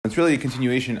It's really a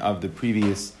continuation of the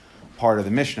previous part of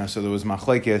the Mishnah. So there was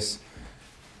machlekes.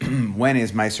 When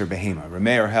is Meiser Behema?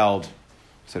 Rameir held,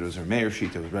 said it was Rameir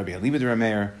Shita, it was Rabbi Aliba de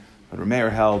Rameir, but Rameir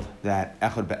held that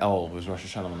Echad Be'el was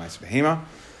Rosh Hashanah and Meiser Behema.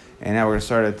 And now we're going to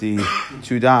start at the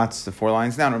two dots, the 4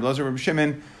 lines down. Rabbi Elazar and Rabbi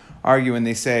Shimon argue and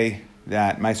they say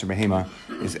that Meiser Behema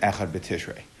is Echad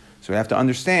B'Tishrei. So we have to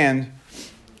understand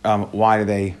what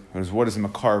is the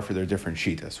makar for their different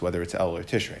shitas, whether it's El or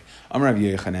Tishrei. Amar Rav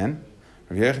Yochanan.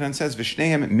 Rav Yochanan says,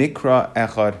 V'shneim mikra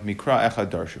echad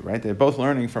darshu, right? They're both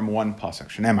learning from one pasuk,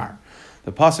 Shnemar.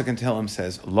 The pasuk in Tehillim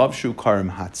says, Lavshu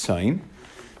karim hatzayin,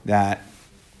 that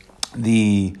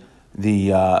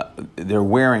they're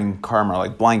wearing karma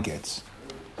like blankets.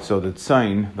 So the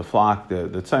tzayin, the flock, the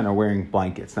tzayin are wearing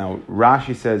blankets. Now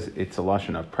Rashi says it's a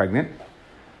lashon of pregnant.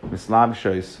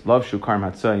 Mislabshois lavshu karim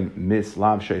hatzayin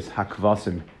mislabshois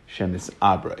hakvasim shemis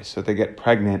abrais. So they get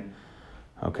pregnant,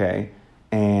 okay.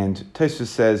 And Tosfos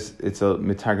says it's a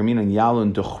mitargamin and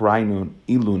yalun duchrainu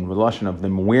ilun relation of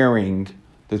them wearing,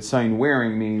 the tzayin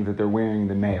wearing meaning that they're wearing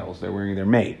the males, they're wearing their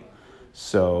mate.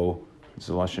 So it's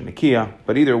a lashon nikia,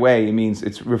 but either way, it means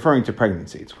it's referring to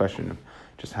pregnancy. It's a question of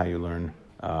just how you learn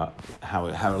how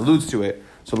it alludes to it.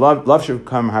 So love should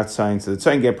come hatzayin. So the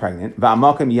tzayin get pregnant.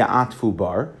 Va'amalkim ya'atfu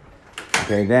bar.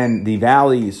 Okay, then the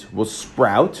valleys will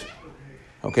sprout.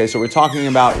 Okay, so we're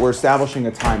establishing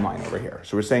a timeline over here.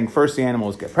 So we're saying first the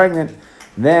animals get pregnant,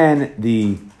 then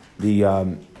the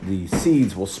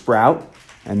seeds will sprout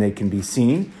and they can be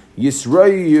seen.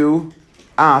 Yisrayu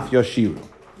af yashiru.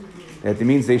 That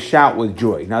means they shout with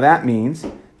joy. Now that means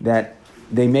that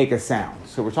they make a sound.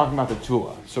 So we're talking about the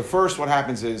tuah. So first what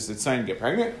happens is the tzayin get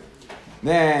pregnant,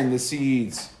 then the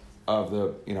seeds of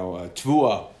the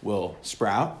tuah will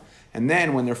sprout. And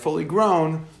then when they're fully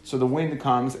grown, so the wind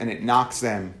comes and it knocks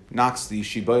the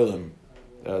shibolim,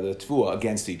 the tvuah,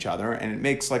 against each other, and it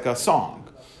makes like a song.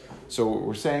 So what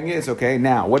we're saying is, okay,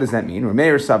 now what does that mean?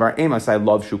 Rameir savar emas, I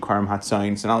love shukarim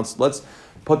hatzayin. So now let's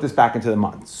put this back into the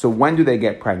months. So when do they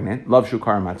get pregnant? Love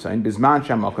shukarim hatzayin. Bisman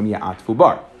shamakam ya'atfu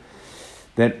bar.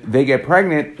 That they get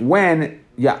pregnant when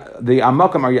the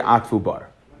amakam are ya'atfu bar.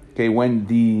 Okay, when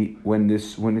the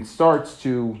tvuah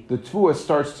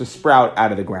starts to sprout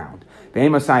out of the ground.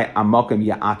 When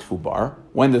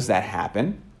does that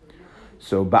happen?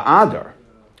 So ba'adar,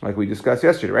 like we discussed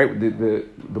yesterday, right?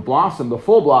 The blossom, the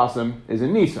full blossom is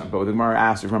in Nisan, but the Gemara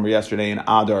asked, remember yesterday, in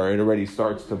Adar it already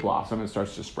starts to blossom, it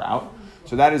starts to sprout.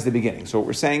 So that is the beginning. So what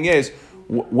we're saying is,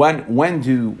 when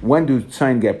do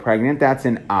tzayin get pregnant? That's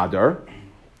in Adar.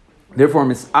 Therefore,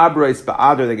 misabrois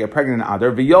ba'adar, they get pregnant in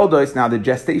Adar. V'yoldos, now the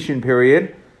gestation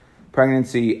period,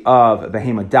 pregnancy of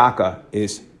behema daka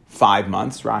is 5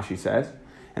 months, Rashi says.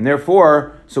 And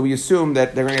therefore, so we assume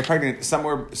that they're going to get pregnant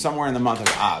somewhere in the month of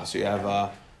Av. So you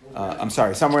have,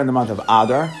 somewhere in the month of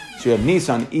Adar. So you have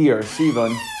Nisan, Iyar,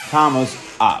 Sivan, Tammuz,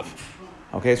 Av.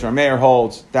 Okay, so our mayor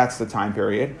holds, that's the time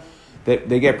period.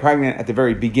 They get pregnant at the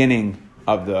very beginning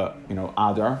of the,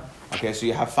 Adar. Okay, so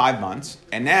you have 5 months.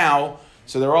 And now,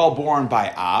 so they're all born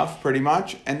by Av, pretty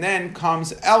much, and then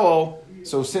comes Elul.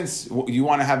 So since you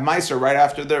want to have Meiser right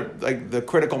after the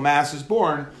critical mass is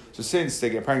born, so since they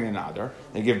get pregnant in Adar,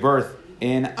 they give birth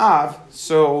in Av.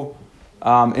 So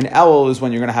in Elul is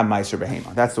when you're going to have Meiser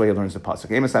Behema. That's the way he learns the pasuk.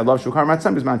 Amosai love shukar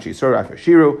matzam bismanchi sorah after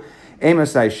shiru.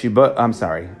 Amosai shiba. I'm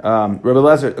sorry. Rabbi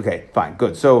Elazar. Okay, fine,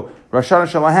 good. So Rosh Hashanah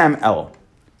Shalahem Elul.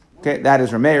 Okay, that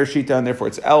is Rameir Shita, and therefore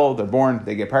it's Elul. They're born.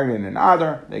 They get pregnant in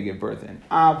Adar. They give birth in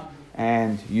Av.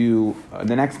 And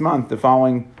the next month, the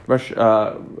following Rosh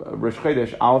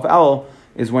Chodesh, Aleph Elul,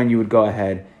 is when you would go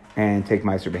ahead and take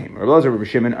Meiser Behema. Rabbi Elazar, Rabbi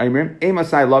Shimon, Ayrim,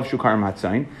 Emasai love Shukarim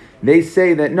Hatzayin. They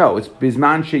say that no, it's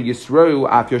Bizman She Yisrou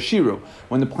Af Yoshiru.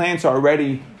 When the plants are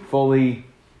already fully,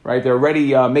 right, they're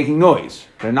already making noise.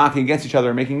 They're knocking against each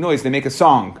other, making noise. They make a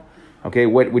song. Okay,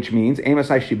 which means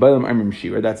Emasai Shibayim Ayrim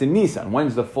Shira. That's in Nisan.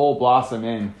 When's the full blossom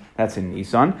in? That's in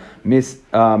Nisan.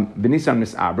 Benisan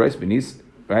Mis Abres Benis.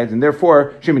 Right, and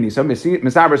therefore Shimon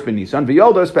Misabras Ben Nisan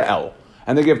V'Yoldos Be'el,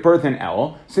 and they give birth in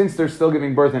El. Since they're still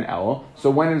giving birth in El, so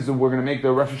when we're going to make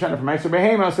the Rosh Hashanah for Meiser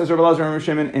Behema? Says Rabbi Elazar and Rabbi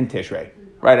Shimon in Tishrei,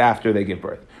 right after they give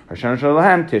birth. Rosh Hashanah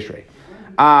Shalahem Tishrei.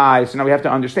 So now we have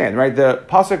to understand, right? The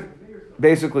pasuk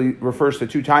basically refers to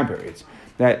 2 time periods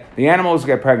that the animals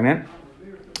get pregnant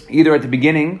either at the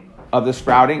beginning of the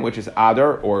sprouting, which is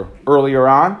Adar, or earlier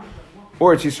on,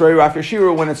 or it's Yisrael after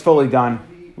Shiru when it's fully done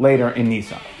later in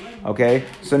Nisan. Okay,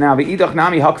 so now the idach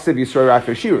nami haksiv Yisroel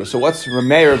after shiru. So what's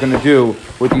Rameir going to do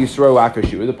with the Yisroel after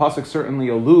shiru? The pasuk certainly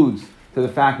alludes to the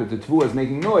fact that the tvuah is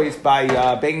making noise by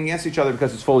banging against each other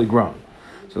because it's fully grown.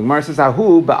 So the Gemara says,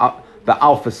 "Ahu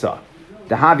ba'alfasa."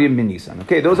 Dahavim min Nisan.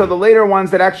 Okay, those are the later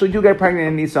ones that actually do get pregnant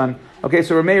in Nisan. Okay,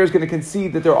 so Rameir is going to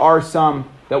concede that there are some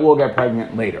that will get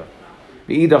pregnant later.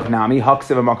 V'idach nami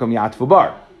haksev amakom yatvu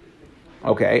bar.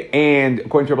 Okay, and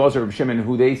according to Rabbi Elazar and Shimon,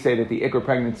 who they say that the ikar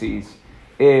pregnancies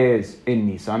is in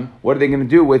Nisan, what are they going to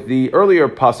do with the earlier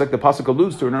pasuk? The pasuk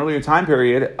alludes to an earlier time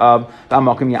period of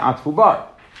amakom yatvu bar,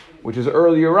 which is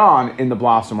earlier on in the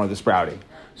blossom or the sprouting.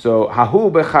 So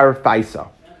hahu becharfaisa.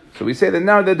 So we say that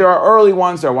now that there are early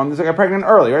ones, there are ones that get pregnant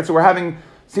early, right? So we're having,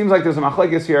 seems like there's a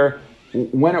machlekes here.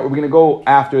 When are we going to go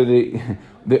after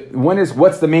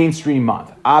what's the mainstream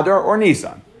month? Adar or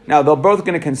Nisan? Now, they're both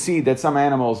going to concede that some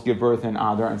animals give birth in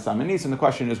Adar and some in Nisan. The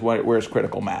question is, where's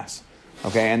critical mass?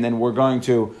 Okay, and then we're going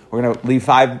to leave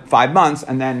five months,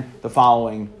 and then the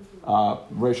following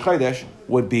Rosh Chodesh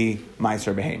would be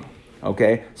Meiser Behema.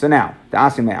 Okay, so now, the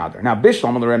Asim Adar. Now,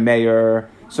 Bishlam the Meir.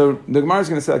 So the Gemara is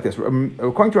going to say like this.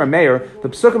 According to Rameir, the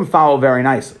Pesukim follow very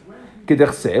nicely.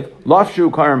 K'dechsev, lafshu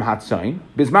karim hatzayin,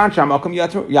 bizman shamakom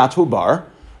yatu bar.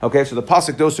 Okay, so the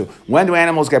pasuk goes to, when do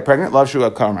animals get pregnant? Lafshu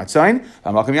karim hatzayin,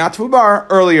 makom yatu bar,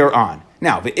 earlier on.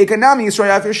 Now, the ikanami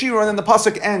yisrael yafir, and then the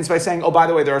pasuk ends by saying, oh, by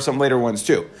the way, there are some later ones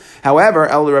too. However,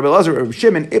 El Rabbi Elazar, Rabbi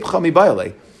Shimon, ipcha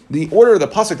mibayale, the order of the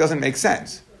pasuk doesn't make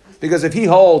sense. Because if he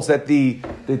holds that the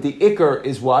ikar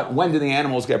is what, when do the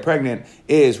animals get pregnant,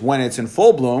 is when it's in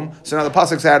full bloom, so now the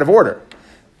pasuk's out of order.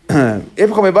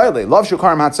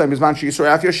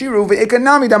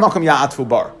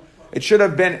 It should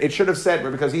have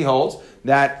said, because he holds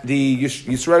that the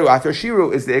Yisrael After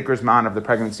Shiru is the ikar's man of the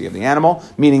pregnancy of the animal,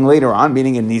 meaning later on,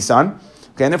 meaning in Nisan.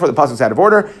 Okay, and therefore the pasuk's out of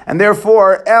order, and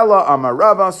therefore Ella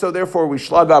Amarava, so therefore we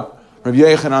slug up Rav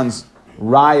Yechanan's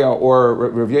Raya or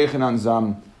Rav Yechanan's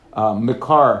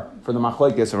Mikar for the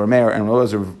machlekes of Rameir and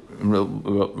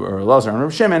Elazar and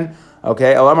Rav Shimon.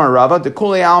 Okay, Elamar Rava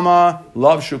Dekuli Alma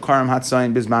Love Shukarim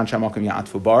Hatzayin Bizman Shamakim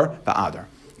Yatfu Bar Ba'adar.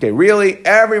 Okay, really,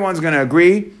 everyone's going to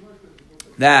agree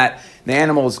that the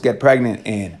animals get pregnant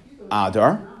in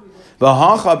Adar.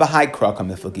 What's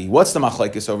the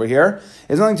machlekes over here?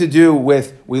 It's nothing to do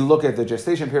with, we look at the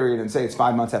gestation period and say it's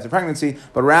 5 months after pregnancy,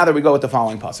 but rather we go with the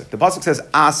following pasuk. The pasuk says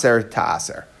Aser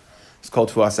Ta'aser. It's called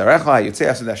Fu Aserecha,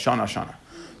 Yotzei Aser Shana Shana.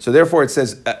 So therefore it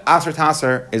says Aser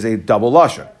Ta'aser is a double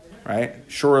lashon, right?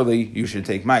 Surely you should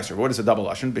take meiser. What is a double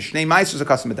lashon? B'shnei meiser is a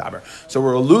custom medaber. So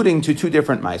we're alluding to two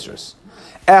different meisers.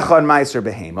 Echad meiser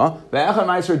behema, ve'echad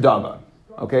meiser dagan.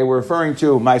 Okay, we're referring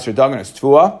to meiser dagan as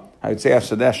Tfua. I would say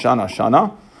after that,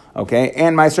 Shana, okay,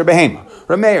 and Meiser Behema.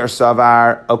 Rameir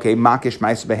Savar, okay, Makish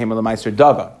Meiser Behema the Meiser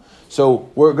Dagan.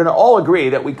 So we're going to all agree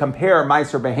that we compare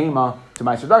Meiser Behema to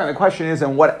Meiser Dagan. The question is,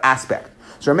 in what aspect?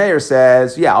 So Rameir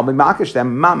says, yeah, I'll be Makish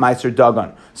them, Ma Meiser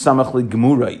Dagan, Samach Li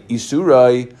Gemurai,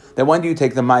 Isurai. Then when do you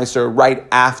take the Meiser right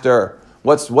after?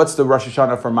 What's the Rosh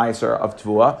Hashanah for Meiser of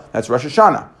Tvua? That's Rosh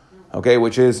Hashanah, okay,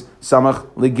 which is Samach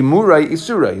Li Gemurai,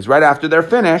 Isurai. It's right after they're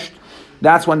finished.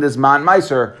 That's when this man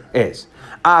meiser is.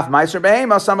 Af meiser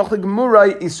behema samach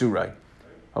ligmurai isurai.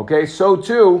 Okay, so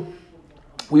too,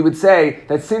 we would say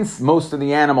that since most of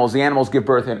the animals give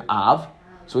birth in Av,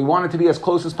 so we want it to be as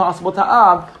close as possible to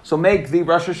Av, so make the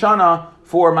Rosh Hashanah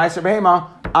for meiser behema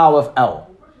Aleph El.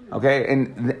 Okay,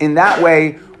 and in that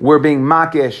way, we're being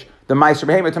makish the meiser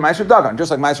behema to meiser dagan. Just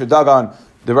like meiser dagan,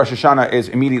 the Rosh Hashanah is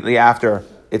immediately after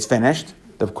it's finished,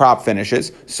 the crop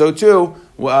finishes. So too,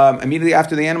 immediately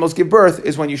after the animals give birth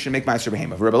is when you should make Meiser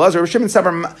Behema. Rabbi Elazar, Shimon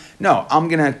Savar, no, I'm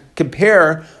going to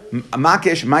compare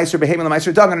Makish, Meiser Behema, and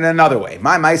Meiser Dagan in another way.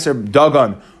 My Meiser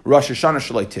Dagan, Rosh Hashanah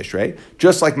Shalei Tishrei,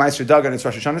 just like Meiser Dagan is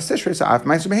Rosh Hashanah Tishrei, so I have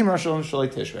Meiser Behema, Rosh Hashanah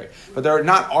Shalei Tishrei. But they're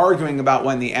not arguing about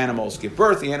when the animals give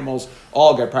birth. The animals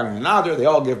all get pregnant in Adar. They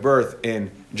all give birth in,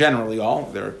 generally all,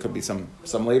 there could be some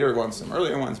later ones, some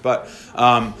earlier ones, but,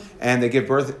 and they give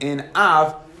birth in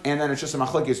Av, and then it's just a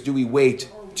machlekes, do we wait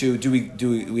to, do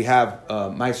we have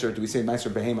Meiser, do we say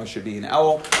Meiser Behema should be in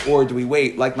El, or do we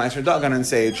wait like Meiser Dagan and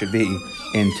say it should be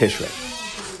in Tishrei?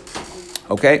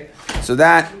 Okay, so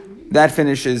that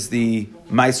finishes the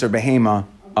Meiser Behema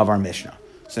of our Mishnah.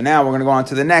 So now we're going to go on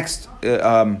to the next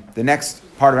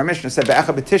part of our Mishnah. It said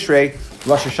Be'echa B'Tishrei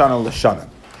Rosh Hashanah L'Shanan.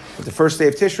 But the first day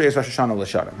of Tishrei is Rosh Hashanah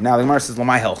L'Shanan. Now the Gemara says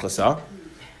L'mai Helchasa.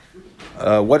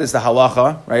 What is the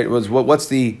halacha? Right? What's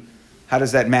the, how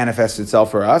does that manifest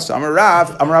itself for us? Amar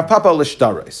Rav Papa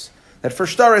l'shtaris. That for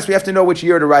shtaris, we have to know which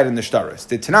year to write in the shtaris.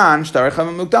 The Tanan,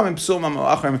 shtarichem mukdamim psul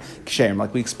ma'achrim ksherim.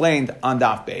 Like we explained on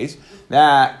Daf Beis,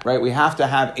 that, right, we have to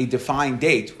have a defined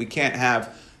date. We can't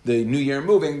have the new year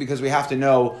moving because we have to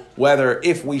know whether,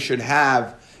 if we should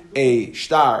have a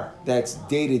shtar that's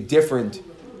dated different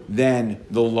than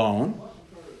the loan.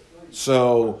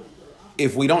 So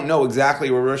if we don't know exactly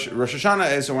where Rosh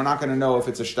Hashanah is, so we're not going to know if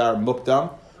it's a shtar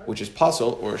mukdam which is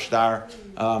puzzle, or shtar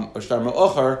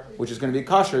me'ocher, which is going to be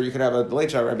kosher, you could have a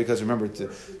late shtar, right? Because remember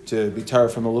to be tar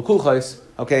from the lukuchais.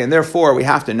 Okay, and therefore we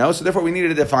have to know. So therefore we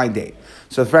needed a defined date.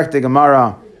 So the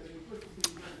Gemara.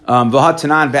 V'hat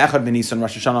tanan be'echad b'nisan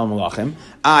Rosh Hashanah al-Malachim.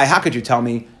 How could you tell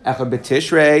me echad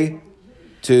b'tishrei?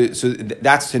 So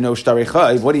that's to know shtarei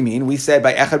chayv. What do you mean? We said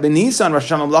by echad b'nisan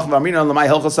Rosh Hashanah al-Malachim v'amrina l'may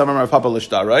hilchos savar Rav Papa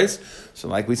l'shtarais. So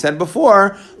like we said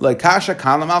before, like kasha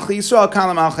kan l'malchei Yisrael kan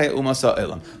l'malchei umasa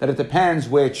ilam. That it depends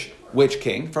which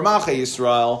king. For malchei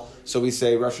Yisrael, so we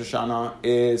say Rosh Hashanah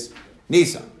is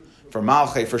Nisan. For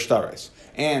malchei for shtarais.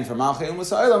 And for malchei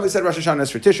umasa ilam, we said Rosh Hashanah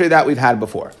is for Tishrei. That we've had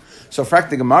before. So frak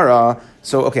the Gemara.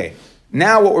 So okay,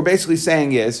 now what we're basically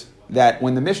saying is that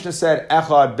when the Mishnah said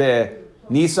echad be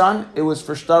Nisan, it was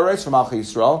for shtarais for malchei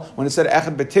Yisrael. When it said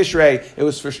echad be Tishrei, it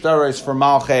was for shtarais for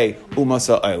malchei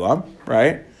umasa ilam.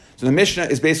 Right. So the Mishnah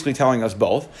is basically telling us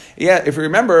both. Yeah, if you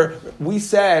remember, we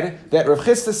said that Rav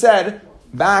Chisda said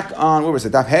back on what was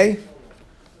it, Daf Hey?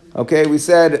 Okay, we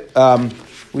said or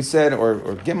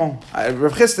Gimel.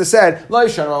 Rav Chisda said lo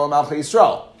yishanu malchei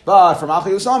Yisrael. But for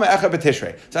Malchei Yisrael, Echad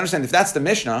B'Tishrei. So understand, if that's the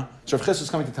Mishnah, so Rav Chisda is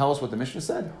coming to tell us what the Mishnah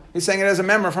said. He's saying it as a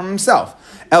member from himself.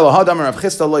 Elohadam Rav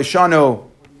Chisda lo yishanu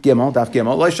Gimel, Daf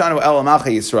Gimel, lo yishanu Elo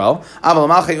Malchei Yisrael, Aval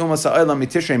Malchei Umasa Olam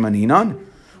Mitishrei Maninan.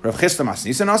 Rav Chisda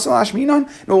Masnisan Asal Ashminan.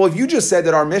 No, well, if you just said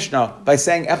that our Mishnah, by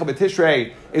saying Echad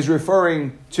B'Tishrei, is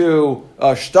referring to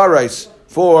shtarais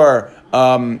for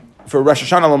Rosh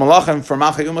Hashanah l'malachim, for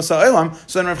Malchei Umasa Olam,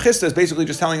 so then Rav Chisda is basically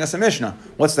just telling us a Mishnah.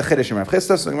 What's the Chiddush in Rav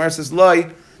Chisda? So the Gemara says,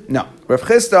 Loi. No. Rav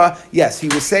Chisda, yes, he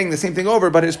was saying the same thing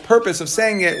over, but his purpose of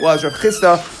saying it was Rav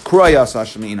Chisda Krayas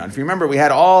Hasheminan. If you remember, we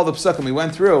had all the psukim, we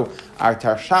went through our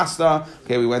Tarshasta,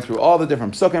 okay, we went through all the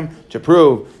different psukim to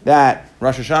prove that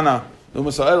Rosh Hashanah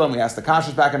l'umasa Olam, we asked the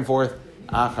kashas back and forth,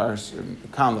 but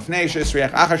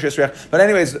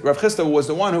anyways, Rav Chisda was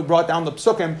the one who brought down the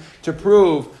psukim to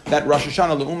prove that Rosh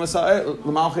Hashanah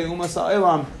l'malchei umasa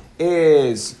Olam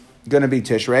is going to be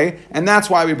Tishrei, and that's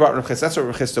why we brought Rav Chisda. That's what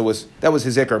Rav Chisda was. That was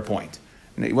his ikar point.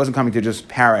 And he wasn't coming to just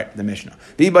parrot the Mishnah.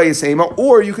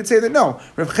 Or you could say that no,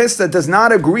 Rav Chisda does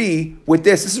not agree with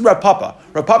this. This is Rav Papa.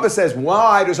 Rav Papa says,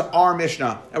 why does our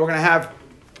Mishnah, and we're going to have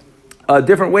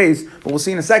different ways, but we'll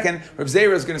see in a second. Rav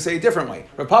Zera is going to say a different way.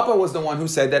 Rav Papa was the one who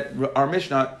said that our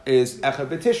Mishnah is Echad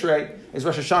B'Tishrei, is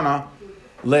Rosh Hashanah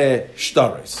le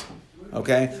Shtaris.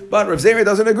 Okay, but Rav Zera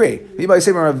doesn't agree. Rav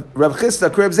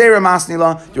Chisda, Rav Zera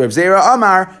Masnila, Rav Zera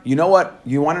Amar. You know what?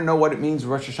 You want to know what it means?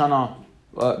 Rosh Hashanah,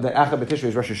 the Echad B'Tishrei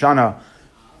is Rosh Hashanah.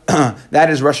 That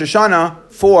is Rosh Hashanah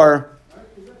for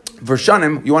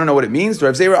Vershanim. You want to know what it means?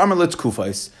 Rav Zera Amar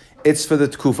Litzkufais. It's for the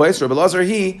Tkufais. Rabbi Lazar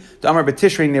the Amar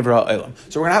B'Tishrei Nivra Elam.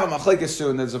 So we're going to have a machlekes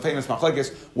soon. There's a famous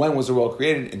machlekes. When was the world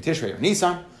created? In Tishrei or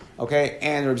Nisan? Okay,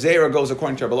 and Reb Zera goes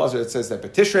according to Rabbi Lazar. It says that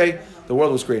B'Tishrei, the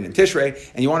world was created in Tishrei.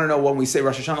 And you want to know when we say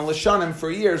Rosh Hashanah L'Shanim for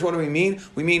years, what do we mean?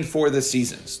 We mean for the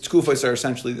seasons. Tkufos are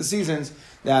essentially the seasons.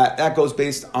 That goes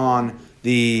based on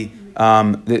the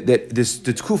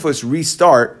Tkufos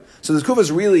restart. So the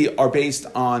Tkufos really are based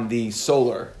on the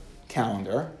solar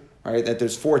calendar, right? That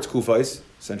there's 4 Tkufos,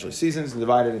 essentially seasons,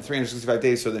 divided in 365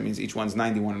 days, so that means each one's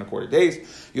 91 and a quarter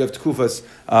days. You have Tkufos,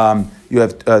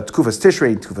 Tkufos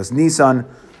Tishrei, Tkufos Nisan.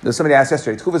 Somebody asked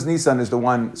yesterday, Tkufas Nisan is the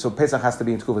one, so Pesach has to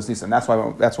be in Tkufas Nisan. That's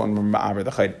when we're ma'aber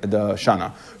the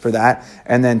Shana for that.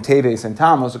 And then Teves and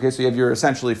Tammuz, okay, so you have your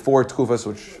essentially 4 Tkufas,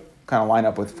 which kind of line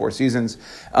up with 4 seasons.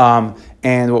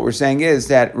 And what we're saying is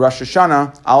that Rosh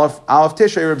Hashanah, Aleph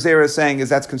Tishrei, Reb Zera is saying, is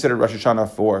that's considered Rosh Hashanah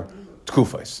for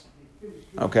Tkufas.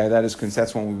 Okay,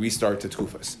 that's when we restart to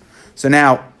Tkufas. So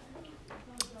now,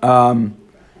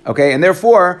 okay, and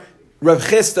therefore, Rav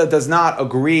Chisda does not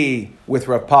agree with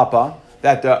Rav Papa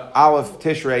that the Aleph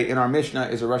Tishrei in our Mishnah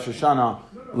is a Rosh Hashanah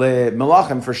le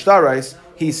Melachim for Shtarais.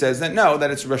 He says that no, that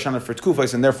it's Rosh Hashanah for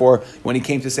Tkufos, and therefore, when he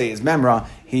came to say his Memra,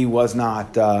 he was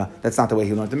not. That's not the way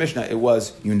he learned the Mishnah. It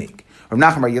was unique. Rav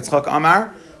Nachman bar Yitzchak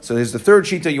Amar. So there's the third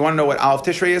shita. You want to know what Aleph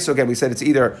Tishrei is? So again, we said it's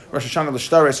either Rosh Hashanah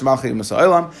l'Shtarais or Malchei Umasa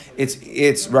Olam.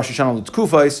 It's Rosh Hashanah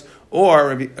l'Tkufos, or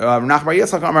Rav Nachman bar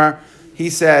Yitzchak Amar. He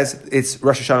says it's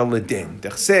Rosh Hashanah l'Din.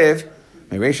 Dechsev.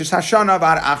 Mereishis Hashana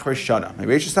vad Achrish Shana.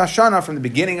 Mereishis Hashana from the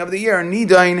beginning of the year.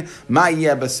 Nidain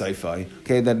ma'yeh b'seifai.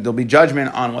 Okay, that there'll be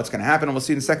judgment on what's going to happen, and we'll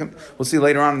see in a second. We'll see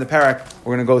later on in the parak.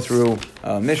 We're going to go through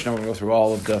Mishnah. We're going to go through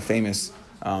all of the famous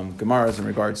Gemaras in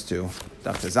regards to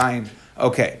Daf Zayin.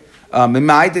 Okay.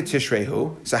 Mimai de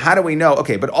Tishrehu. So how do we know?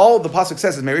 Okay, but all the pasuk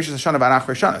says is Mereishis Hashana vad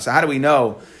Achrish Shana. So how do we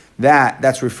know that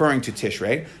that's referring to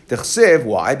Tishrei? The Chsiv.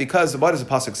 Why? Because what does the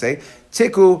pasuk say?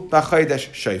 Tiku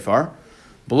b'chodesh shofar.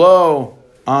 Blow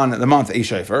on the month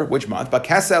Eishayfer. Which month?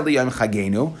 Bakasa liyam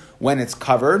chagenu, when it's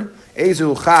covered.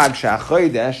 Ezu chag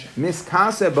shachodesh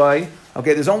miskase by.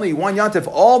 Okay, there's only one yontif.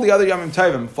 All the other yomim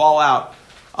tovim fall out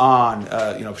on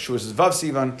Shavuos Vav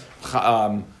Sivan,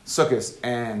 Sukkot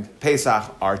and Pesach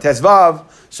are Tesvav.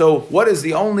 So what is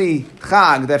the only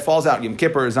chag that falls out? Yom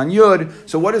Kippur is on Yud.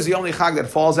 So what is the only chag that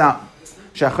falls out?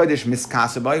 Shachodesh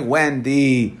miskase by, when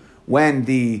the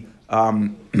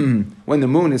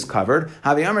moon is covered.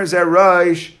 Havi Amar Zer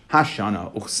Rosh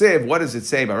Hashana. Uchsiv, what does it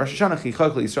say about Rosh Hashanah?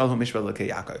 Chichok Yisrael hu mishpat l'kei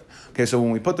Yaakov. Okay, so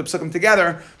when we put the psukim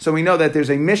together, so we know that there's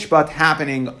a mishpat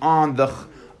happening on the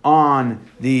chag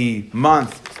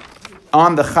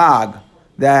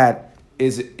that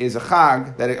is a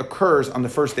chag that occurs on the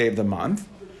first day of the month,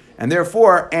 and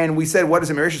therefore, and we said, what is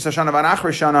a Rosh Hashanah van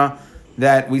Achar Shana?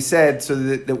 That we said, so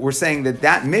that we're saying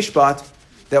that mishpat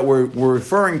that we're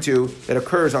referring to that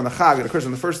occurs on the chag, that occurs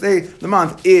on the first day of the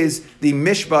month, is the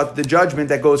mishpat, the judgment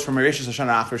that goes from Rosh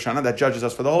Hashanah Achar Shana, that judges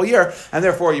us for the whole year, and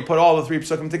therefore you put all the three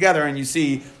psukim together, and you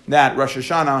see that Rosh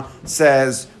Hashanah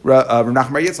says, Rav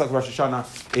Nachman Bar Yitzchak, Rosh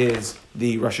Hashanah is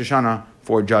the Rosh Hashanah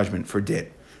for judgment, for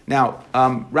dit. Now,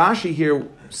 Rashi here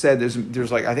said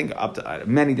there's like, I think up to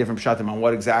many different pshatim on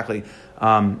what exactly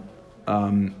when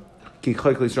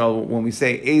we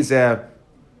say Eze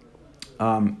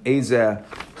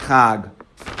chag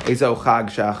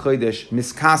shachodesh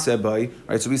miskase by,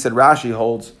 right? So we said Rashi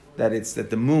holds that it's that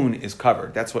the moon is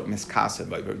covered. That's what miskase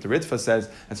by. But the Ritva says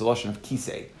it's a lashon of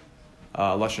kisei,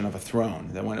 lashon of a throne.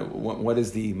 That what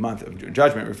is the month of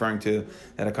judgment referring to?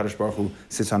 That HaKadosh Baruch Hu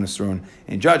sits on his throne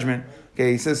in judgment.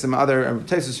 Okay, he says some other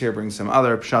Taisus here brings some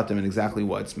other pshatim and exactly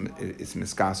what it's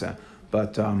miskase.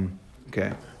 But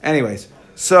okay. Anyways,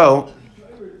 so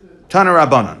Tana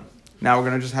Rabbanan. Now we're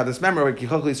going to just have this memory.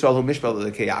 Kichok Yisrael hu mishpat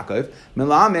l'kei Yaakov.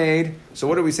 Milamed. So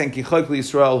what are we saying? Kichok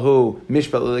Yisrael hu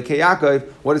mishpat l'kei Yaakov.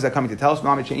 What is that coming to tell us?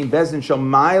 Milamed she'im bezdin shel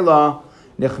ma'ila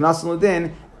nichnas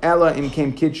l'din ela im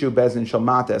kem kidshu bezdin shel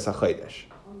mata es hachodesh.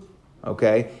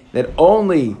 Okay, that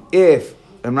only if,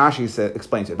 and Rashi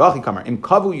explains it. V'achi kamar im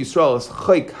kavu Yisrael es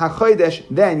chayk hachodesh,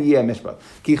 then yeh mishpat.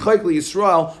 Kichok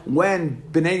Yisrael, when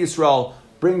Bnei Yisrael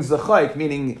brings the chayk,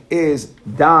 meaning is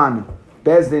dan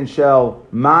Bezdin shel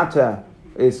mata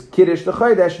is kiddush the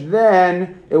chodesh,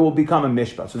 then it will become a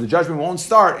mishpat. So the judgment won't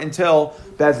start until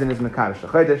Bezdin is mekadosh the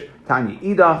chodesh. Tanya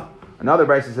idach. Another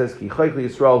brayso says ki choykli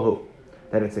Yisrael hu,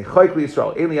 that it's a choykli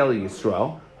Yisrael, eli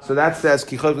Yisrael. So that says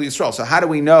ki choykli Yisrael. So how do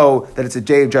we know that it's a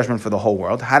day of judgment for the whole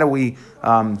world? How do we?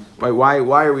 Why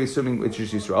are we assuming it's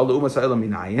just Yisrael? The umas ha'elam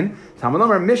minayin.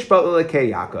 Tamalomer mishpat l'kei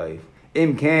Yaakov.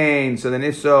 Im kain. So then,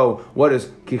 if so, what is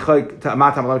kichoy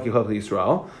matam alar kichoy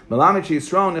Yisrael? Melamed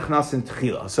Yisrael nichnas in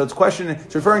tchila. So it's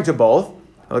referring to both.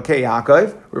 Okay,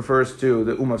 Yaakov refers to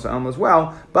the Umas Ha'elam as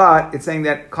well, but it's saying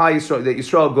that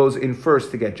Yisrael goes in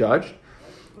first to get judged.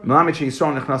 Melamed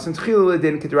Yisrael nichnas in tchila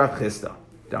l'din k'Rav Chisda.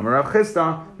 Damar Rav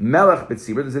Chisda melech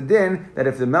b'tzibur. There's a din that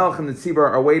if the melech and the tzibur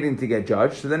are waiting to get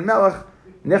judged, so then melech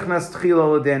nichnas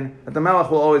tchila l'din, that the melech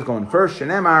will always go in first.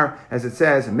 Shenemar, as it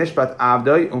says, mishpat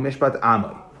avdoi u mishpat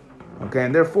amoi. Okay,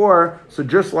 and therefore, so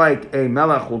just like a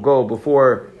melech will go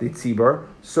before the tzibur,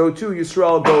 so too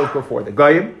Yisrael goes before the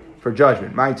goyim for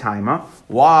judgment. My taima.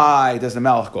 Why does the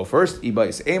melech go first?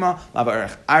 Ibayis ema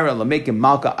lavarech ira lamekim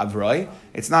malka avroi.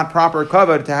 It's not proper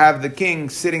covered to have the king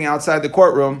sitting outside the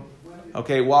courtroom,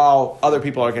 okay, while other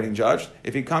people are getting judged.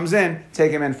 If he comes in,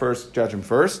 take him in first, judge him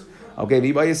first. Okay,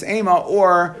 v'bayis ema,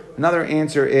 or another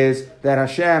answer is that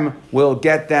Hashem will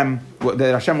get them, that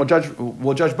Hashem will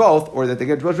judge both, or that they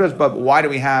get judged. But why do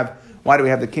we have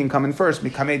the king come in first?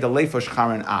 Mikamei de leifush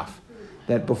charen af.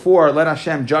 That before, let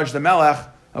Hashem judge the melech.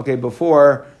 Okay,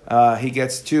 before he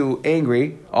gets too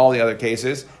angry, all the other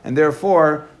cases, and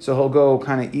therefore, so he'll go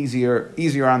kind of easier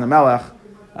on the melech.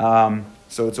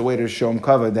 So it's a way to show him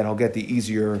covered that he'll get the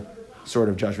easier sort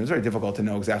of judgment. It's very difficult to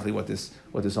know exactly what this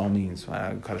all means.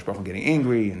 Kadosh Baruch Hu getting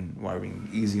angry and why we're being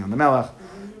easy on the melech.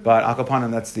 But akapanim,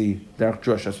 that's the derech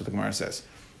drush. That's what the Gemara says.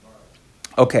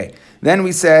 Okay, then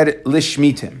we said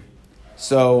lishmitim.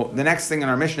 So the next thing in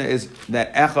our Mishnah is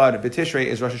that Echad B'Tishrei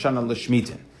is Rosh Hashanah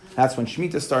l'shmitin. That's when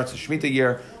Shemitah starts. The Shemitah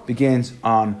year begins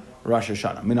on Rosh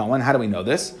Hashanah. When? How do we know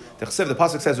this? The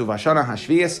pasuk says Uvashana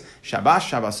Hashvius Shabash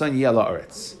Shabason Yeh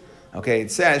La'aretz. Okay,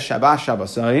 it says Shabash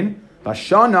Shabason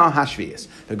Vashana Hashvius.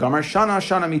 The Gomer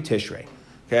Shana Mi Tishrei.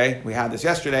 Okay, we had this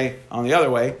yesterday on the other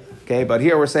way. Okay, but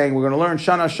here we're saying we're going to learn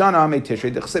Shana Mi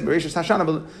Tishrei.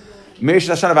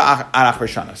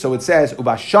 So it says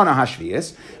Ubashana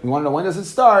Hashvius. We want to know when does it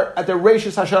start? At the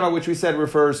Reishis Hashana, which we said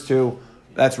refers to,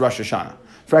 that's Rosh Hashanah.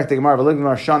 Why don't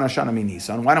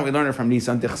we learn it from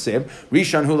Nisan?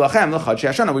 Rishon hu lachem l'chad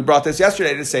she'hashana. We brought this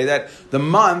yesterday to say that the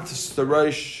months, the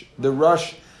Rosh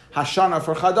Hashanah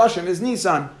for Chadashim is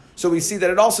Nisan. So we see that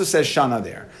it also says Shana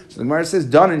there. So the Gemara says,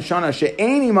 Done in Shana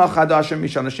she'eni ma chadashim,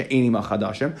 mishana she'eni ma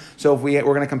chadashim. So if we're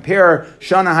going to compare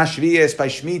Shana Hashviyas by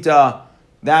Shemitah,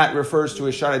 that refers to a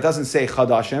Shana. It doesn't say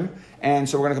Chadashim. And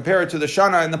so we're going to compare it to the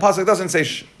Shana, and the pasuk doesn't say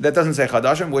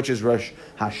Chadashim, which is Rosh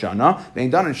Hashanah.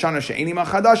 Being done in Shana she'eni ma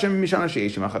Chadashim, mishana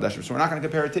she'eshi ma Chadashim. So we're not going to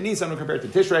compare it to Nisan. We'll compare it to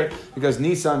Tishrei because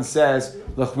Nisan says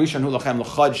Rishon hu lachem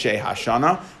l'chad she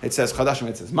Hashana. It says Chadashim.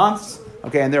 It says months.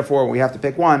 Okay, and therefore we have to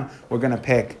pick one. We're going to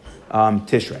pick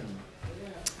Tishrei.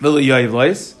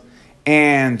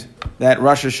 And that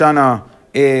Rosh Hashanah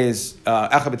is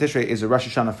Echad B'Tishrei is a Rosh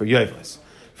Hashanah for Yoivlis.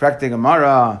 Frakti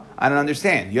Gemara, I don't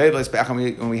understand.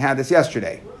 When we had this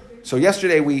yesterday. So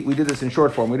yesterday we did this in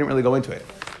short form. We didn't really go into it.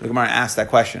 The Gemara asked that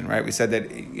question, right? We said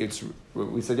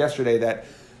yesterday that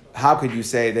how could you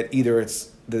say that either it's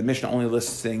the Mishnah only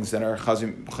lists things that are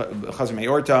Chazim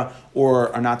Me'orta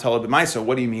or are not Talib B'Maisa.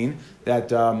 What do you mean? That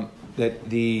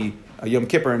the Yom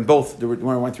Kippur and both, the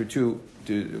Gemara went through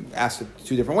asked it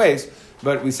two different ways,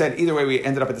 but we said either way we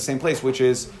ended up at the same place, which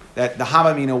is that the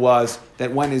Havamina was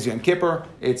that when is Yom Kippur,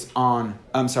 when is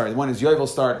Yovel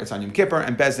start, it's on Yom Kippur,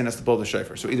 and Bezdin has to blow the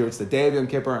shofar. So either it's the day of Yom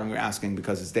Kippur, and we're asking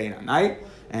because it's day and night,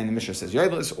 and the Mishnah says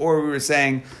Yovel, or we were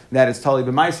saying that it's Tali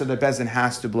B'Maisa, that Bezdin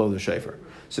has to blow the shofar.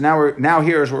 So now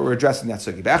here's where we're addressing that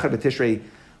sugi. B'echad b'Tishrei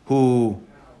who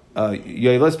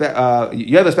Yovel's b'echad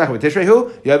b'Tishrei who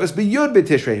Yovel's b'Yud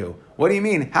b'Tishrei who. What do you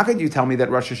mean? How could you tell me that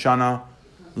Rosh Hashanah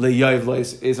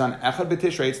Le'Yovelis is on Echad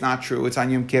b'Tishrei? It's not true. It's on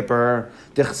Yom Kippur.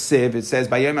 Dechsiv. It says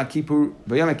by Yom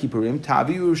Kippurim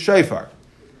taviu shofar.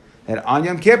 And on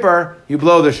Yom Kippur you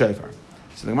blow the shofar.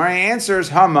 So the Gemara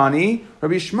answers Hamani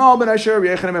Rabbi Shmuel ben Asher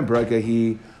Rabbi Yechanan ben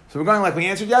Brakahi. So we're going like we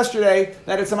answered yesterday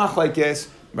that it's a machlekes.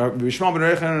 Rabbi Shmuel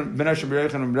ben Asher ben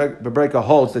Brakahi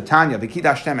holds the Tanya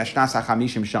v'kidashtem eshnas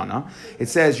hachamishim shana. It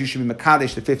says you should be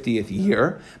mekadesh the 50th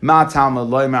year. Ma talmud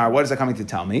loymar. What is that coming to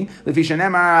tell me? Lefisha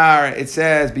nemar. It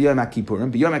says b'yom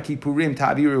kippurim. B'yom kippurim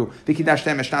taviru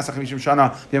v'kidashtem eshnas hachamishim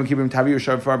shana. B'yom kippurim taviru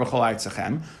shofar b'chol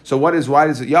ha'artzachem. So why does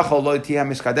it yachol lo tiyah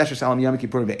miskadesh esalam yom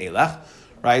kippurim ve'elach?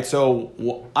 Right. So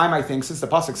I might think since the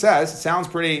pasuk says it sounds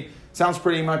pretty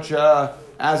much.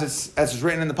 As it's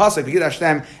written in the pasuk, it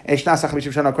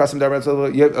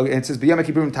says b'yom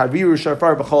kippurim taviru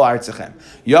shofar b'chol ha'artzachem.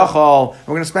 Yachol.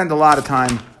 We're going to spend a lot of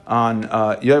time on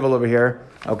Yovel over here.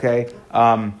 Okay,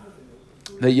 the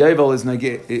Yovel is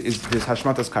this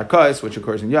hashmatas karkos, which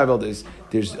occurs in Yovel.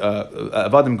 There's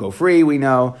avadim go free. We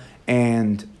know,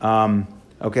 and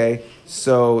okay,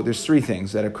 so there's three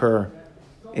things that occur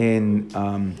in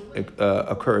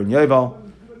Yovel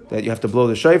that you have to blow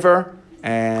the shofar.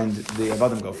 And the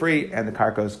avadim go free, and the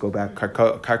karkos go back.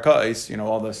 Karkos,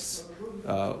 all this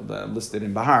listed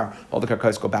in Bahar, all the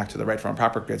karkos go back to the rightful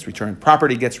property gets returned.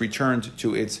 Property gets returned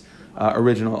to its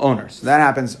original owners. So that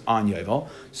happens on Yovel.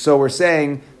 So we're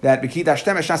saying that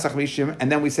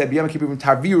and then we said b'yom kippurim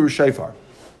taviru shofar.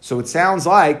 So it sounds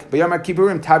like b'yom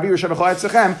kippurim taviru shofar b'chol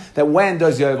ha'artzachem, that when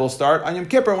does Yovel start? On Yom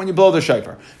Kippur, when you blow the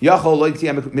shofar. Yachol lo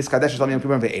yitiyah miskadesh esalam yom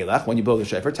kippurim ve'elach, when you blow the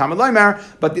shofar. Talmud loymar,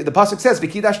 but the pasuk says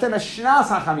v'kidashtem eshnas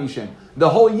hachamishim, the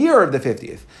whole year of the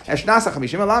 50th. Eshnas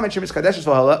hachamishim alamet shemiskadesh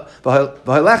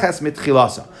v'haleches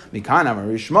mitchilasa. Mikan amar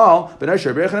Rishmal ben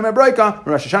Asher ben Yechanan ben Brakahi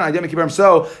Rosh Hashanah Yom Kippurim.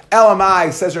 So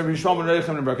Elamai says Rabbi Rishmal ben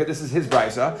Yechanan ben Brakahi. This is his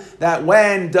brisa. That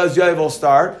when does Yovel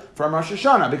start? From Rosh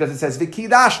Hashanah, because it says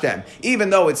v'kidashtem. Even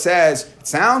though it sounds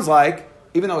like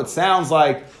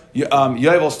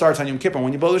Yovel starts on Yom Kippur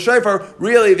when you blow the shofar,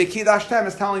 really v'kidashtem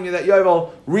is telling you that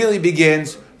Yovel really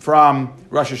begins from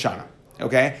Rosh Hashanah.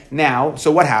 Okay? Now, so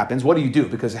what happens? What do you do?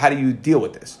 Because how do you deal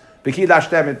with this?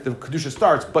 V'kidashtem, the Kedusha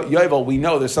starts, but Yovel, we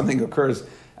know there's something occurs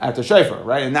at the shofar,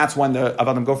 right? And that's when the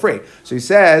avadim go free. So he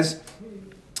says,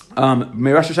 the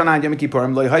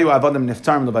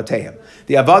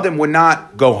avadim would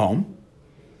not go home.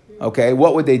 Okay,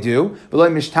 what would they do?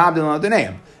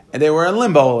 And they were in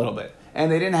limbo a little bit. And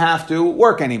they didn't have to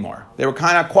work anymore. They were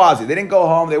kind of quasi. They didn't go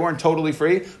home. They weren't totally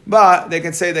free. But they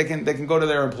can say they can go to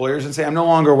their employers and say, I'm no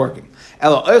longer working. They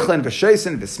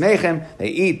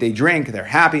eat, they drink, they're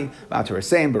happy.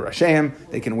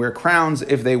 They can wear crowns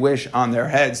if they wish on their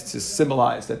heads to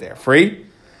symbolize that they're free.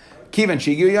 Kivan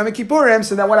Shigu Yom Kippurim.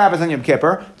 So then what happens on Yom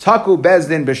Kippur? Taku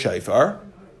Bezdin b'shofar.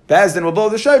 Bezdin will blow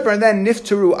the shofar, and then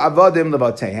Nifturu Avadim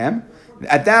levatehem.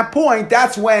 At that point,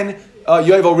 that's when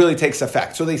Yovel really takes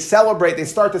effect. So they start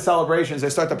the celebrations, they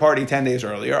start the party 10 days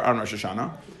earlier on Rosh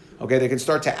Hashanah. Okay, they can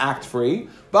start to act free,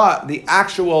 but the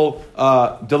actual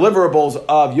deliverables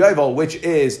of Yovel, which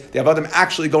is the Avadim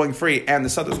actually going free and the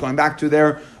Sados going back to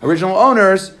their original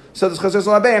owners, Sados Chazos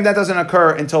Labeim, that doesn't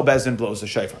occur until Bezdin blows the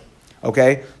shofar.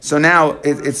 Okay, so now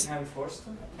it's... Can't force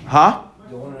them? Huh?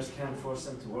 The owners can't force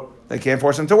them to work? They can't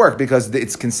force them to work because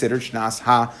it's considered Shnas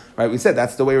Ha, right? We said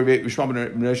that's the way Rishon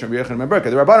ben Yochanan ben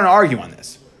Berka. The Rabbanan argue on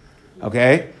this.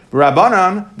 Okay?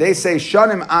 Rabbanan, they say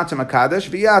Shanim Atam Akadosh,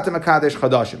 V'yatam Akadosh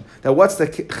Chadashim. Now what's the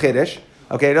Chiddush?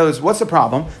 Okay, in other words, what's the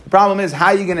problem? The problem is how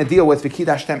are you going to deal with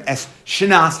V'kidashtem es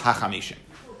Shnas HaChamishim.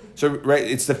 So, right,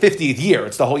 it's the 50th year,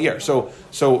 it's the whole year. So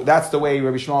that's the way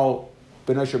Rabbi Shmuel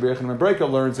ben Yochanan ben Berka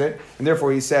learns it, and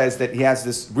therefore he says that he has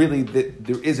this really, that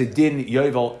there is a din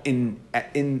yovel in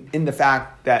the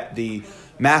fact that the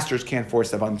masters can't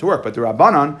force the Avadim to work. But the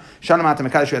Rabbanan, Shanim Atam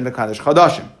Akadosh and Bekadosh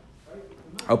Chadashim.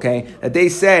 Okay, that they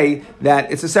say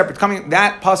that it's a separate coming.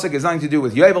 That pasuk has nothing to do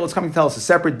with Yovel. It's coming to tell us a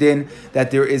separate din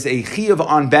that there is a chiyuv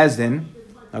on Bezdin.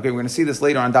 Okay, we're going to see this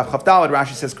later on Daf Chaf Daled.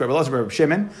 Rashi says, "Reb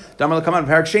Shimon, Damar Lekaman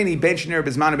Perak Sheni Ben Shnei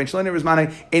Bizmana Ben Shliner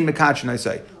Bizmana in Mekad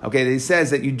Shnaisai." Okay, he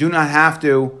says that you do not have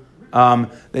to.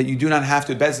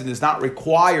 Bezdin is not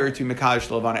required to Mekadosh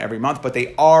Levana every month, but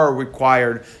they are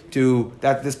required to.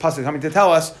 That this pasuk is coming to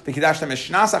tell us the Kiddushim is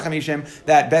Shnas HaChamishim,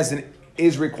 that Bezdin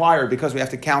is required because we have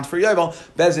to count for Yovel.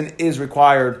 Bezdin is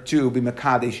required to be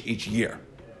Mekadesh each year.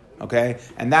 Okay?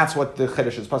 And that's what the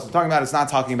Chiddush is talking about. It's not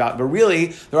talking about, but really,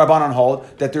 the Rabbanan hold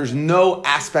that there's no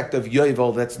aspect of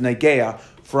Yovel that's Negeya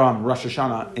from Rosh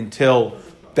Hashanah until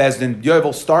Bezdin.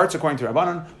 Yovel starts, according to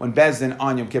Rabbanan, when Bezdin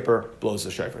on Yom Kippur blows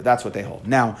the shofar. That's what they hold.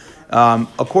 Now,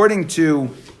 according to...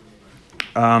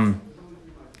 the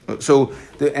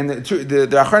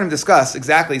Achronim discuss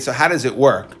exactly, so how does it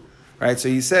work? Right, so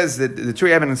he says that the true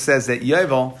evidence says that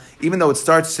Yovel, even though it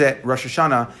starts at Rosh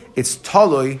Hashanah, it's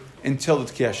talui until the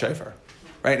Tkiyah Shofar.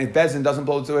 Right, and if Bezdin doesn't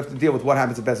blow, so we have to deal with what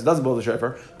happens if Bezdin doesn't blow the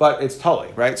shofar, but it's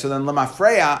talui, right? So then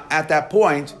Lamafreya, at that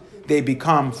point, they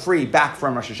become free back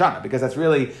from Rosh Hashanah, because that's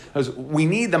really, because we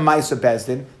need the Maisa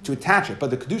Bezdin to attach it, but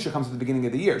the Kedusha comes at the beginning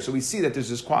of the year. So we see that there's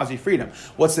this quasi-freedom.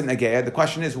 What's the Nageya? The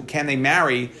question is, can they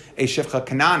marry a Shifcha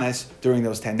Kananis during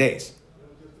those 10 days?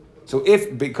 So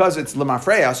because it's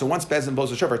Lamafreya, so once Bezdin blows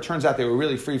the shofar, it turns out they were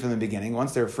really free from the beginning.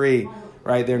 Once they're free,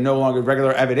 right, they're no longer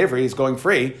regular Eved Ivri, he's going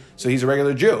free, so he's a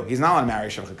regular Jew. He's not allowed to marry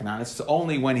Shevcha Kananis. It's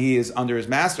only when he is under his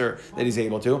master that he's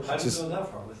able to. How do you go that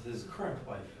far with his current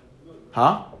wife?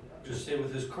 Huh? Just stay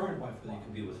with his current wife whether you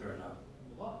can be with her or not.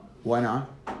 Why not?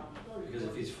 Because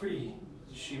if he's free,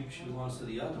 she belongs to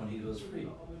the other one, he goes free.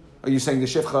 Are you saying the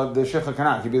Shevcha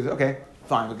Kananis? Okay,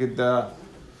 fine,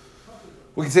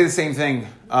 we could say the same thing.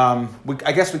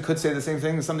 I guess we could say the same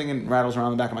thing. There's something rattles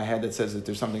around the back of my head that says that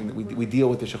there's something that we deal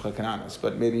with the Shechla Kananis.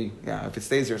 But maybe, if it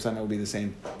stays there, then it will be the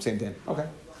same thing. Okay,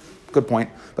 good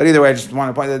point. But either way, I just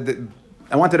want to point that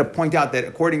I wanted to point out that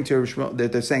according to Rishmo,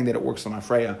 that they're saying that it works on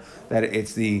Afreya, that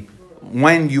it's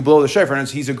when you blow the shofar, and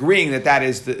he's agreeing that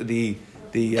is the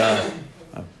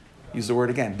use the word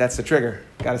again. That's the trigger.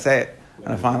 Got to say it.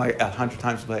 And I find like 100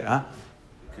 times to play it. Huh?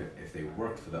 If they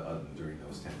worked for the Adam during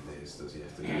those 10 days, does he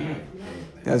have to do anything?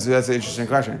 That's an interesting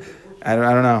question. I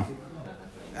don't know.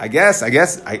 I guess,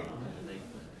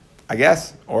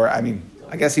 or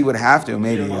I guess he would have to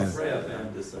maybe.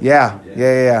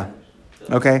 Yeah.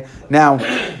 Okay. Now,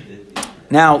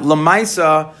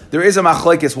 Lamaisa, there is a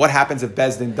machlokes. What happens if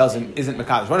Bezdin isn't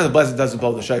Mekadosh? What if the Bezdin doesn't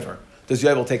blow the shofar? Does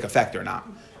Yovel take effect or not?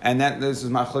 And this is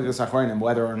machlokes achronim,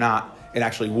 whether or not it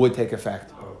actually would take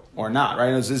effect or not.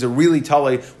 Right? This is a really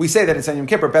totally. We say that it's on Yom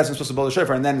Kippur, Bezdin's supposed to blow the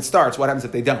shofar, and then it starts. What happens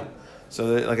if they don't? So,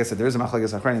 like I said, there is a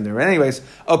machlokes achronim there. But anyways,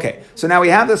 okay. So now we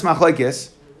have this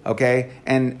machlokes. Okay,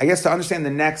 and I guess to understand the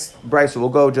next brisa, we'll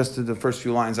go just to the first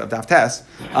few lines of Daf Tes.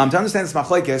 To understand this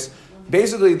machlokes,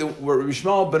 basically, what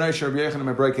Rishmal ben Aisha Rabbi Yochanan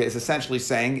ben Berka is essentially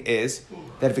saying is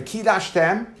that if a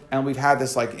kidashtem, and we've had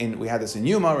this in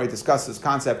Yuma, where we discussed this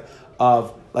concept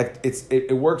of like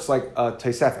it works like a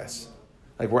Tosefes.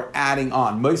 Like we're adding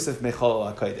on. Mosef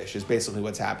Mechol HaKodesh is basically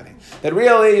what's happening. That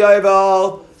really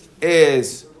Yovel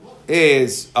is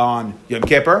on Yom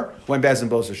Kippur when Bezdin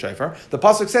blows the shofar. The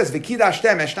pasuk says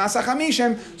v'kidashtem eshnas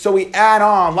hamishim. So we add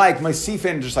on like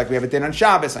Mosifin, just like we have a din on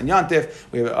Shabbos on Yantif.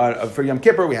 We have for Yom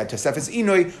Kippur we had Tosefes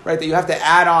Inui, right? That you have to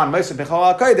add on Mosef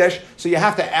Mechol HaKodesh. So you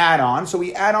have to add on. So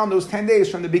we add on those 10 days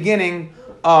from the beginning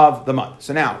of the month.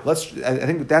 So now I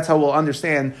think that's how we'll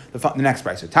understand the next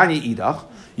price. So Tanya Idach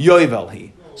Yovel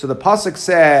He. So the pasuk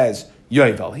says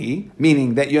Yovel He,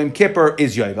 meaning that Yom Kippur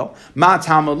is Yovel. Ma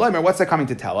Talmud Lomer, what's that coming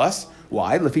to tell us?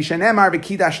 Why? Lefisha Nemar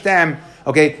v'kidashtem.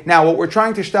 Okay, now what we're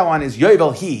trying to shtel on is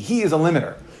Yovel He. He is a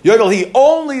limiter. Yovel He,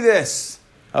 only this.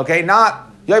 Okay,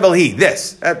 not Yovel He,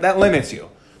 this. That limits you.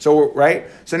 So, right?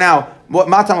 So now,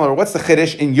 what's the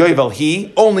chiddush in Yovel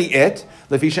He? Only it.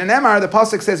 Lefisha Nemar, the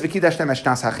pasuk says, "V'kidashtem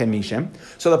eshnas hachemishim."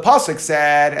 So the pasuk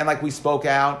said, and like we spoke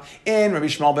out in Rabbi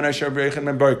Shmuel ben Asher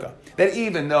ben Berka, that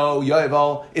even though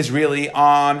Yovel is really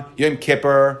on Yom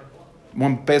Kippur,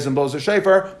 when Bezin blows the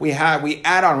shofar, we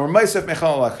add on, we're Meisef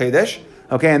Mechal HaChedesh,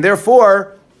 okay, and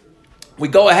therefore, we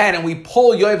go ahead and we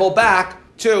pull Yovel back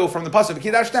from the pasuk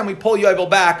V'kidashtem, we pull Yovel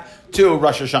back to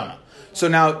Rosh Hashanah. So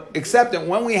now, except that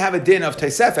when we have a din of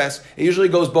Tesefes, it usually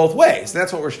goes both ways.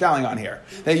 That's what we're styling on here.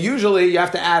 That usually you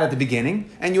have to add at the beginning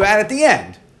and you add at the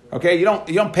end. Okay, you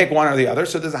don't pick one or the other.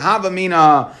 So there's a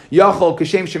havamina yachol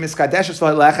kashem shemiskadeshes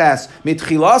v'leches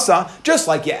mitchilasa. Just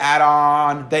like you add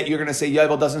on that you're going to say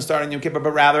Yovel doesn't start on Yom Kippur,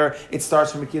 but rather it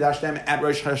starts from Mikidashtem at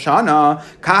Rosh Hashanah.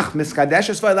 Kach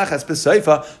miskadeshes v'leches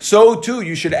b'seifa. So too,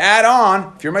 you should add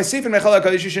on. If you're my sifin mechal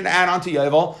hakadosh, you should add on to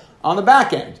Yovel on the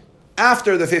back end.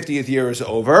 After the 50th year is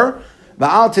over,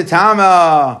 Ba'al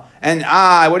Titama, and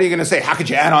what are you going to say? How could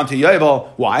you add on to Yovel?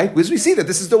 Why? Because we see that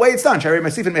this is the way it's done.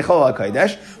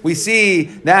 We see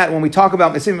that when we talk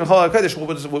about Masif and Mechol HaKodesh,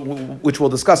 which we'll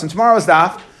discuss in tomorrow's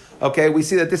daf, okay, we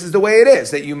see that this is the way it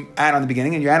is, that you add on the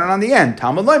beginning and you add on the end.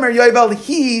 Talmud Loimer, Yovel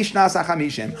Hi Shnas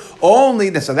HaChamishim. Only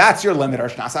this, so that's your limit, or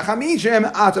Shnas HaChamishim,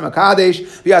 Atam HaKadesh,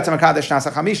 V'atam HaKadesh Shnas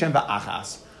HaChamishim,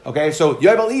 V'achas. Okay, so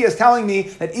Yovel is telling me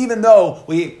that even though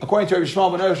according to Rabbi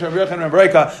Shmuel ben Asher ben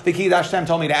Berka, the Kiddush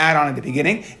told me to add on at the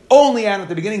beginning, only add on at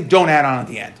the beginning, don't add on at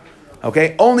the end.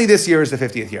 Okay, only this year is the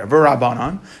 50th year.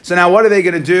 V'Rabbanan. So now what are they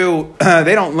going to do?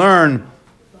 They don't learn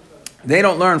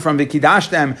from the Kiddush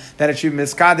that it should be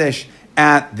miskadesh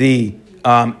at the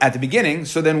beginning.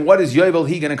 So then what is Yovel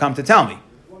he going to come to tell me?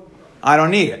 I don't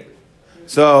need it.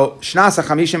 So Shnas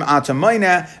HaChamishim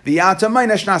Atamayna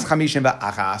V'Atamayna Shnas HaChamishim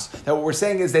V'Achas. That what we're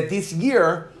saying is that this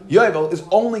year Yovel is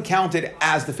only counted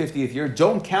as the 50th year.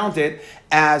 Don't count it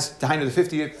as the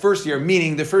 51st year,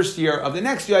 meaning the first year of the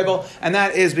next Yovel, and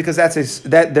that is because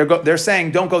they're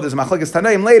saying don't go. There's Machlekes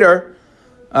Tanaim later.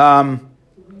 La'afukim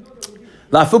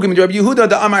Rabbi Yehuda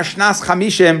da Amar Shnas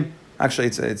Chamishim.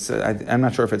 Actually, I'm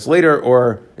not sure if it's later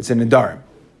or it's in Nedarim.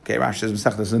 Okay, Rashi says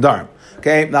Masechtas Nedarim.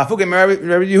 Okay, La'afukim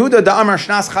Rabbi Yehuda da Amar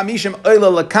Shnas Chamishim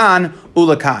Oila Lakan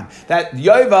Ulakan. That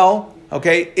Yovel,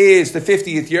 okay, is the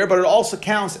 50th year, but it also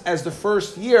counts as the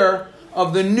first year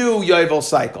of the new Yovel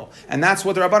cycle. And that's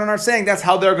what the Rabbanan are saying. That's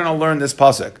how they're going to learn this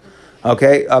pasuk.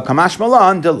 Okay, Kamash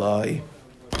Malan Delay.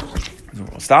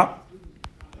 We'll stop.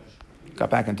 Got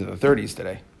back into the 30s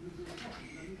today.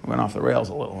 Went off the rails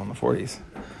a little in the 40s.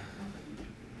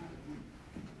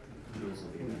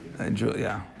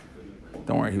 Yeah.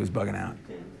 Don't worry, he was bugging out.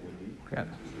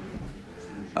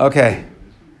 Okay.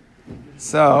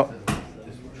 So,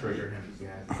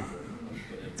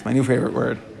 it's my new favorite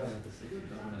word.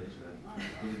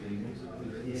 Can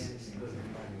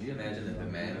you imagine the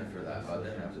demand for that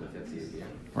button after the 50th year?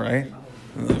 Right?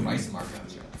 The mice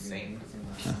markups are insane.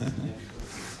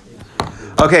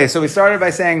 Okay, so we started by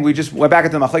saying we just went back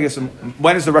into the Machlekes.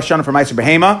 When is the Rosh Hashanah for Meiser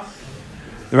Behema?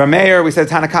 The Rameir, we said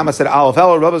Tanakama said Aleph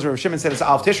Elul, Rabbi Shimon said it's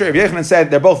Aleph Tishrei. Rabbi Yochanan said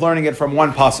they're both learning it from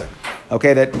one pasuk.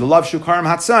 Okay, that the Lav Shukarim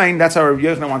Hatzain, that's how Rabbi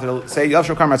Yochanan wanted to say Lav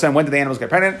Shukarim Hatzain. When did the animals get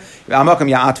pregnant? Amakam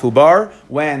Ya'at Bar,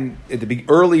 when it'd be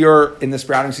earlier in the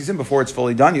sprouting season before it's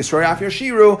fully done. Yisroy Af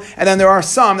Yashiru, and then there are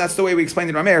some. That's the way we explained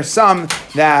it in Rameir. Some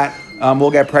that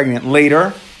will get pregnant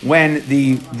later when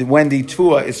the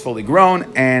Tua is fully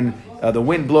grown and the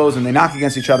wind blows and they knock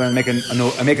against each other and make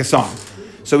a song.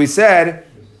 So we said.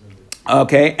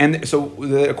 Okay, and so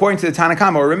according to the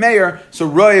Tanakhama or Rameir, so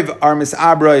Roiv are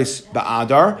misabrois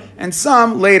ba'adar, and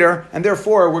some later, and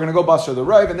therefore we're going to go buster the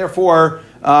Roiv, and therefore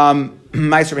Meiser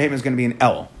Behema is going to be an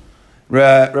El.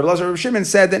 Rabbi Lazar Rabbi Shimon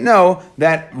said that no,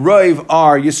 that Roiv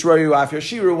are Yisroyu Af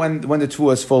Yashiru when the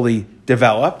Tua is fully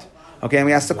developed. Okay, and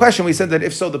we asked the question, we said that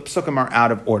if so, the Psukim are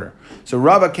out of order. So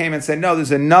Rabbah came and said, no,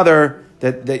 there's another,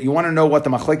 that you want to know what the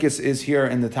Machlekes is here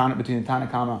in the between the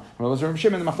Tanakhama and Rabbi Lazar Rabbi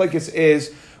Shimon. The Machlekes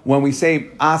is when we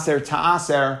say Aser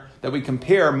Ta'aser, that we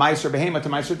compare Meiser Behema to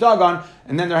Meiser Dagon,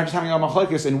 and then they're just having a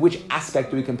Machlekes, in which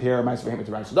aspect do we compare Meiser Behema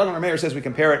to Meiser Dagon? Rameir says we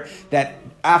compare it that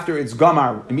after it's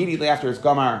Gamar, immediately after it's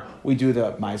Gamar, we do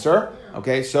the Meiser.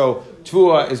 Okay, so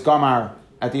Tvua is Gamar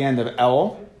at the end of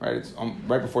El, right? It's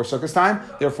right before Sukkot time.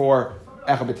 Therefore,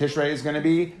 Echa B'Tishrei is going to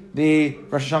be the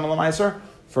Rosh Hashanah L'Meiser.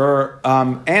 For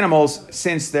animals,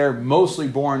 since they're mostly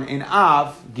born in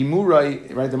Av,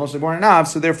 Gimurai, right? They're mostly born in Av,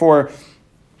 so therefore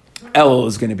Elul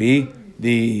is going to be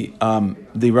the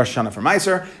Rosh Hashanah for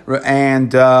Meiser,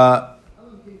 and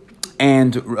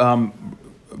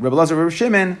Rabbi Lazar Rabbi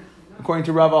Shimon, according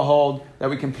to Rava, hold that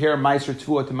we compare Meiser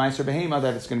Tvua to Meiser Behema,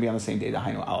 that it's going to be on the same day, the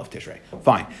Hainu Aleph Tishrei.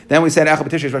 Fine. Then we said Echad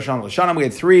B'Tishrei is Rosh Hashanah L'Shana. We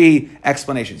had three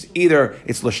explanations. Either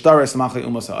it's L'Shtaris L'Machlei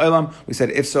Umos HaOlam. We said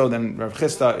if so, then Rav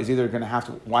Chisda is either going to have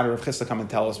to, why did Rav Chisda come and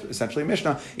tell us essentially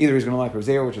Mishnah? Either he's going to like Rav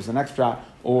Zeir, which is the next shot,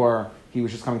 or he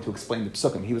was just coming to explain the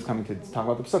Psukim. He was coming to talk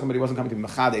about the Psukim, but he wasn't coming to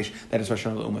Mechadesh, that is Rosh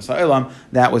Hashanah L'Umas HaOlam.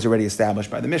 That was already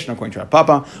established by the Mishnah, according to Rav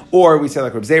Papa. Or we say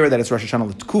like Rav Zeir, that it's Rosh Hashanah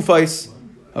L'Tkufais,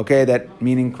 okay, that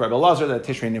meaning Kreb Elazar, that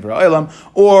Tishrei Nivra Olam.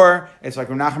 Or it's like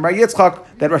Rav Nachman Bar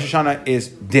Yitzchak, that Rosh Hashanah is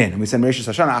Din. And we said Rosh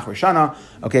Hashanah, Ach Rosh Hashanah.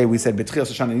 Okay, we said B'tchil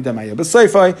Rosh Hashanah Nida Ma'ya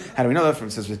B'Seifai. How do we know that?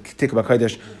 It says Tiku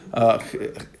B'Chodesh,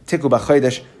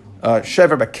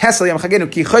 Shever B'Kesel Yom Chagenu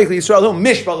Ki Chaychli Yisrael Hu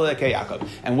Mishpal Lekei Yaakov.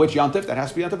 And which Yontif? That has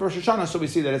to be Yontif Rosh Hashanah. So we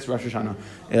see that it's Rosh Hashanah.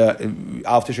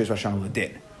 Alf Tishrei is Rosh Hashanah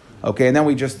L'Din. Okay, and then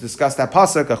we just discussed that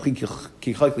pasuk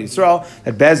Ki Chaychli Yisrael,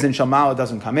 that Bezdin Shalmala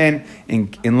doesn't come in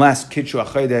unless Kitchu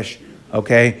Achodesh.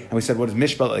 Okay, and we said what is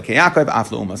Mishpal Lekei Yaakov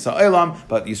Aflu Umas HaOlam,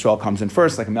 but Yisrael comes in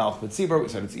first like a Melech B'Tzibur. We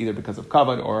said it's either because of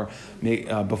Kavod or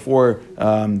before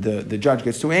the judge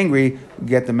gets too angry,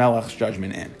 get the Melech's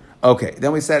judgment in. Okay,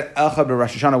 then we said Echad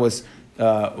Rosh Hashanah was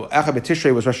Echad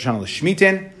B'Tishrei was Rosh Hashanah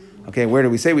L'Shmitin. Okay, where did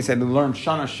we say? We said we learned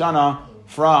Shana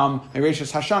from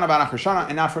Mereshus Hashana Banach Shana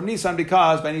and not from Nisan,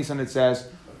 because by Nisan it says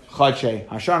Chadshe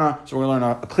Hashana. So we're going to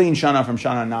learn a clean Shana from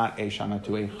Shana, not a Shana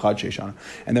to a Chadshe Shana.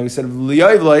 And then we said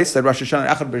L'Yavlis, said Rosh Hashanah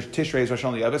Echad B'Tishrei is Rosh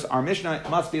Hashanah L'Yavlis. Our Mishnah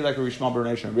must be like a Rishmal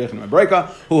B'Nation of Rechem Breka,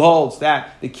 who holds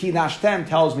that the Ki Nashtem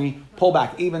tells me pull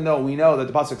back, even though we know that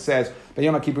the pasuk says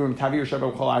and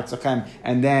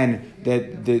then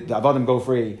the Avadim go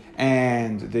free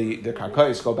and the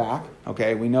Karkais go back.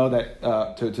 Okay, we know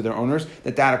that to their owners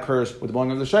that occurs with the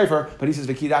blowing of the shofar. But he says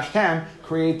V'kidash Tam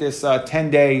create this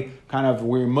 10-day kind of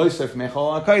where Mosef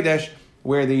Mechol HaKodesh,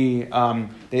 where the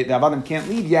Avadim can't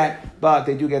leave yet, but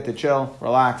they do get to chill,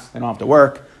 relax, they don't have to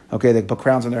work. Okay, they put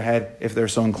crowns on their head if they're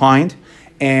so inclined,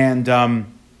 and the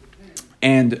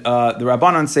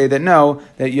Rabbanan say that no,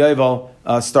 that Yovel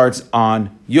starts on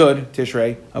Yud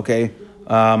Tishrei. Okay,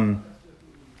 and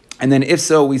then if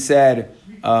so, we said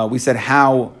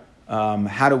how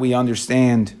do we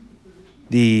understand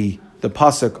the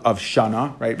pasuk of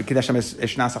Shana, right?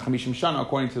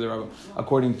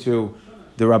 According to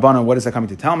the Rabbanan, what is that coming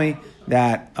to tell me?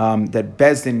 That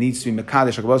Bezdin needs to be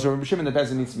Mekadesh. The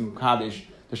Bezdin needs to be Mekadesh.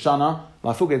 The Shana,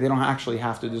 Lafuke, they don't actually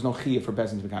have to, there's no chiyah for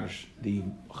Bezdin to Mekadesh the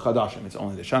Chadashim, it's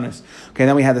only the Shanas. Okay,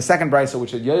 then we had the second brisa, which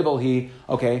said Yovel He.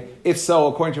 Okay, if so,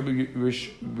 according to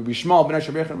Rishmal,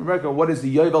 what is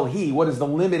the Yovel He? What is the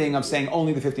limiting of saying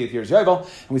only the 50th year is Yovel?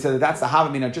 And we said that's the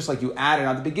Havamina, just like you added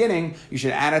at the beginning, you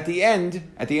should add at the end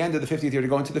of the 50th year to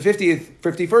go into the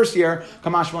 51st year,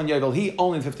 Kamashmal and Yovel He,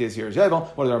 only the 50th year is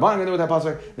Yovel. What are the Rabbanan going to do with that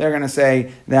pasuk? They're going to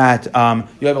say that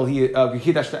Yovel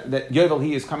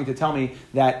He is coming to tell me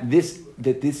that this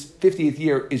 50th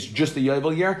year is just a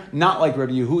Yovel year, not like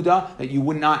Rabbi Yehuda, that you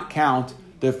would not count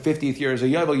the 50th year as a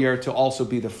Yovel year to also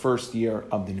be the first year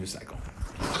of the new cycle.